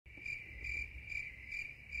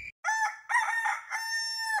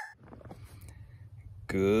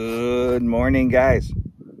Good morning, guys.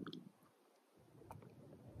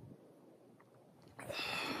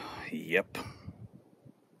 Yep.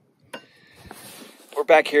 We're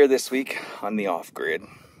back here this week on the off-grid.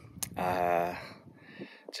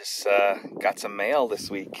 Just got some mail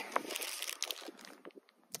this week.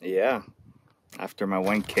 Yeah. After my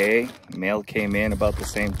 1K, mail came in about the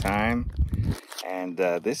same time. And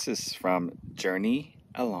this is from Journey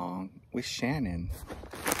Along with Shannon.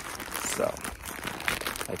 So,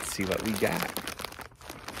 let's see what we got.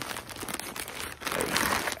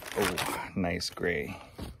 Oh, nice gray.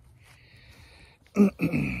 A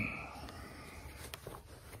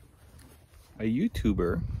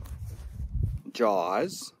YouTuber,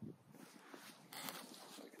 Jaws.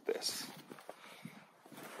 Look at this.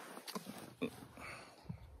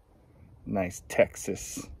 Nice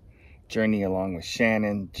Texas. Journey Along with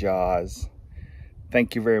Shannon, Jaws.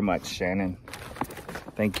 Thank you very much, Shannon.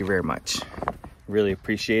 Thank you very much. Really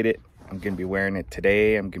appreciate it. I'm going to be wearing it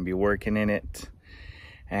today. I'm going to be working in it.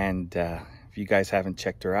 And if you guys haven't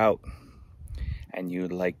checked her out and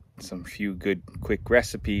you'd like some few good quick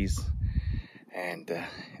recipes and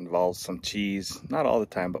involves some cheese, not all the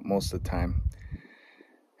time, but most of the time.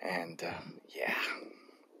 And yeah.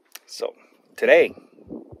 So today,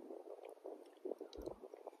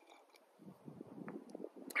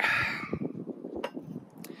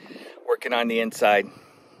 working on the inside.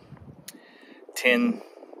 Tin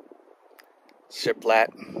Shiplap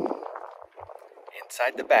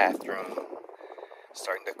inside the bathroom.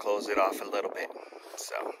 Starting to close it off a little bit.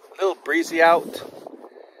 So, a little breezy out,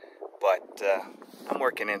 but I'm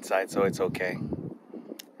working inside, so it's okay.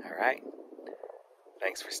 Alright.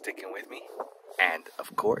 Thanks for sticking with me. And,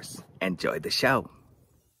 of course, enjoy the show.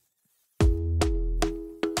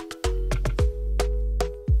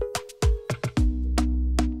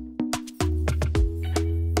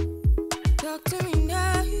 Talk to me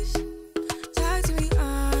nice, talk to me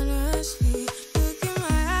honestly. Look in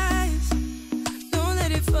my eyes, don't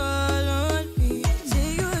let it fall on me.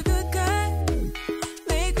 Say you're a good guy,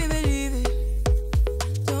 make me believe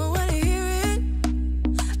it. Don't wanna hear it,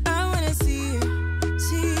 I wanna see it.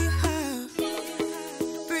 See how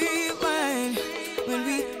rewind, when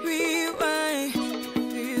we rewind,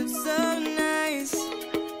 it feels so nice.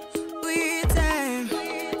 We time,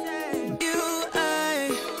 you, I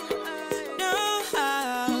know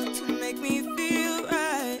how to make me feel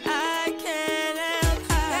right. I can't help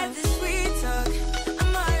how this sweet talk.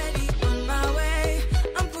 I'm already on my way.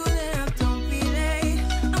 I'm pulling up, don't be late.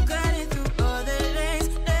 I'm cutting through all the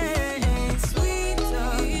lanes. Sweet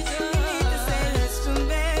talk. You need to say let's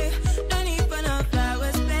convey. No need for no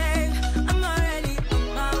flowers, babe. I'm already on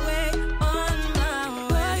my way, on my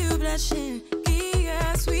way. Why you blushing?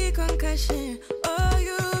 Yeah, sweet concussion. Oh,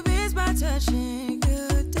 you miss my touching.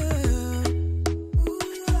 Good girl.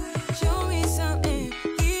 Show me something.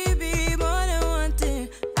 Give me more than one thing.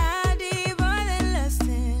 I need more than less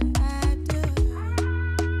than I do.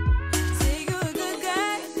 Say you're a good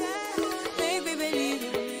guy. Make me believe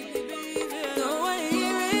it. Don't wanna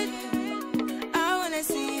hear it, I wanna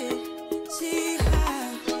see it. See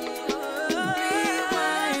how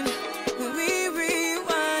rewind, when we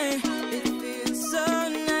rewind, it feels so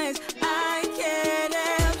nice. I can't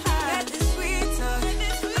help how got this sweet talk.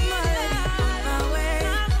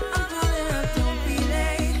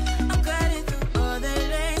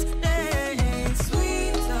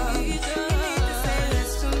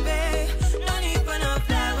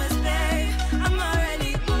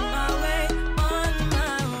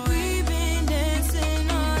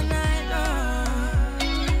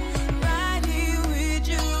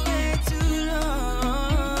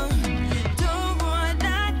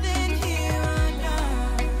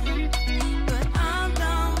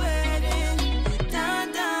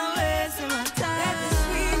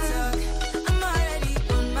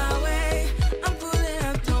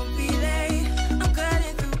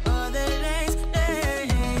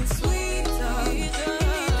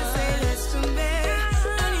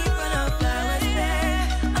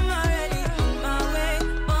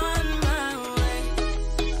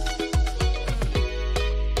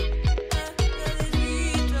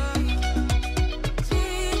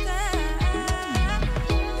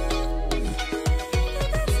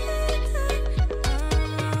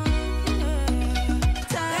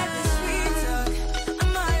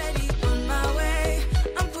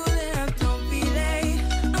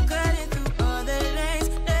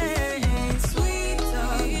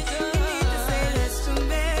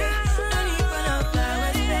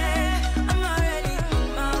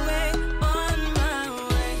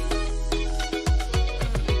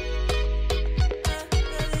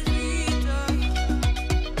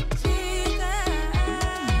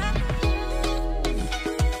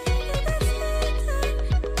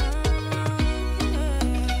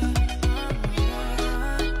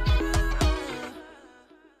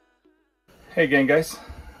 Hey again, guys.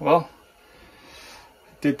 Well,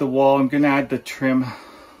 did the wall. I'm gonna add the trim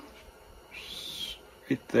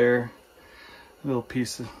right there. A little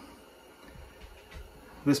piece of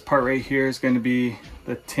this part right here is going to be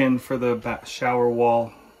the tin for the shower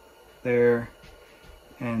wall there,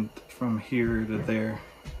 and from here to there.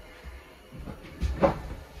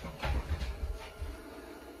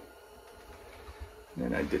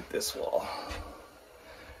 Then I did this wall.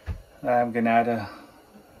 I'm gonna add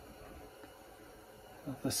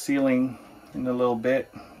the ceiling in a little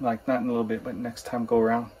bit, like not in a little bit, but next time go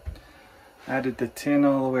around. Added the tin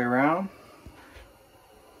all the way around.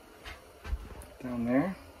 Down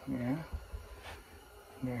there, yeah,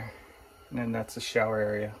 there, and then that's the shower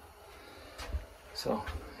area. So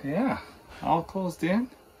yeah, all closed in.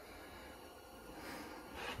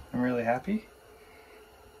 I'm really happy,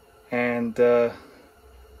 and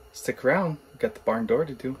stick around, got the barn door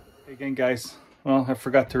to do. Again, guys, well, I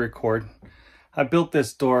forgot to record. I built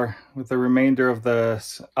this door with the remainder of the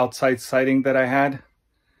outside siding that I had.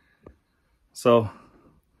 So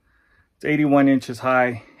it's 81 inches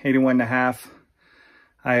high, 81 and a half.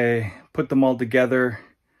 I put them all together,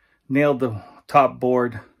 nailed the top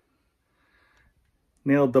board,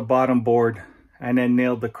 nailed the bottom board, and then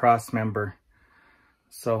nailed the cross member.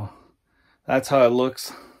 So that's how it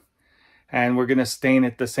looks. And we're gonna stain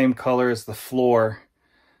it the same color as the floor.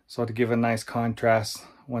 So to give a nice contrast,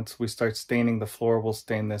 once we start staining the floor, we'll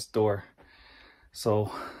stain this door.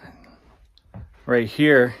 So right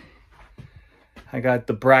here, I got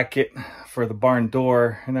the bracket for the barn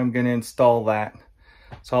door, and I'm gonna install that.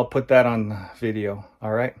 So I'll put that on the video.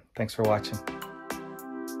 All right, thanks for watching.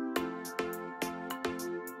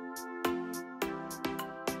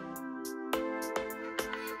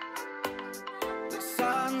 The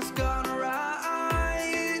sun's gonna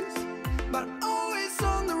rise, but always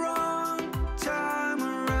on the wrong time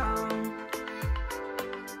around.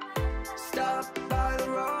 Stop by the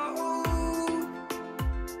road,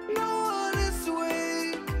 no one is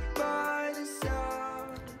awake by the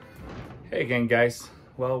sound. Hey again, guys.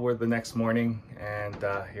 Well, we're the next morning, and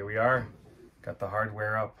here we are. Got the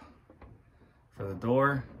hardware up for the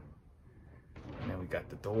door, and then we got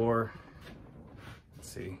the door. Let's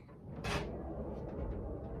see.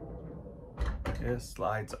 It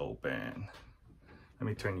slides open. Let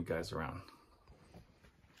me turn you guys around.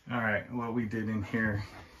 All right, what we did in here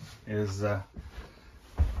is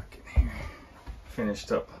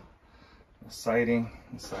finished up the siding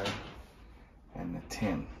inside and the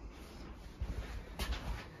tin.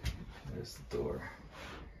 There's the door,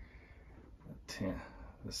 the tin,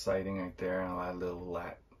 the siding right there, and I'll add a little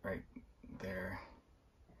lat right there.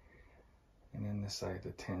 And then this side,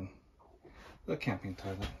 the tin, the camping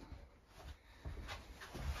toilet.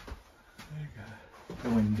 There you go, the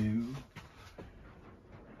window.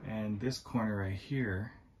 And this corner right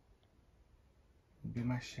here would be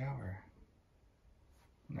my shower.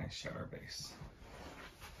 Nice shower base.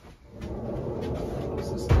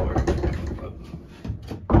 Close this door.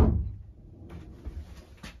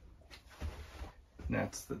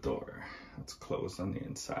 That's the door. It's closed on the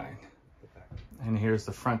inside. And here's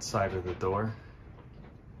the front side of the door.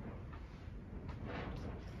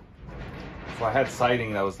 So I had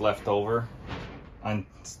siding that was left over,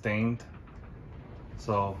 unstained.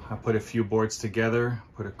 So I put a few boards together,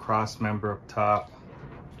 put a cross member up top,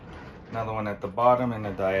 another one at the bottom, and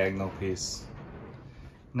a diagonal piece.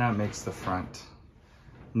 And that makes the front.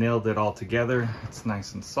 Nailed it all together. It's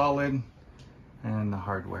nice and solid. And the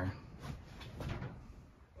hardware.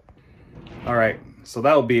 All right, so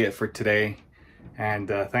that'll be it for today. And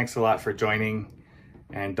thanks a lot for joining.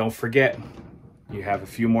 And don't forget, you have a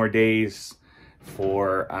few more days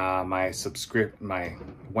for my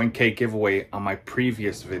 1K giveaway on my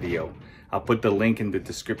previous video. I'll put the link in the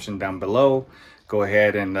description down below. Go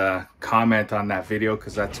ahead and comment on that video,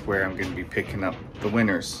 because that's where I'm going to be picking up the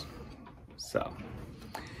winners. So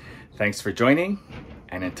thanks for joining,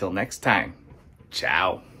 and until next time,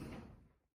 ciao.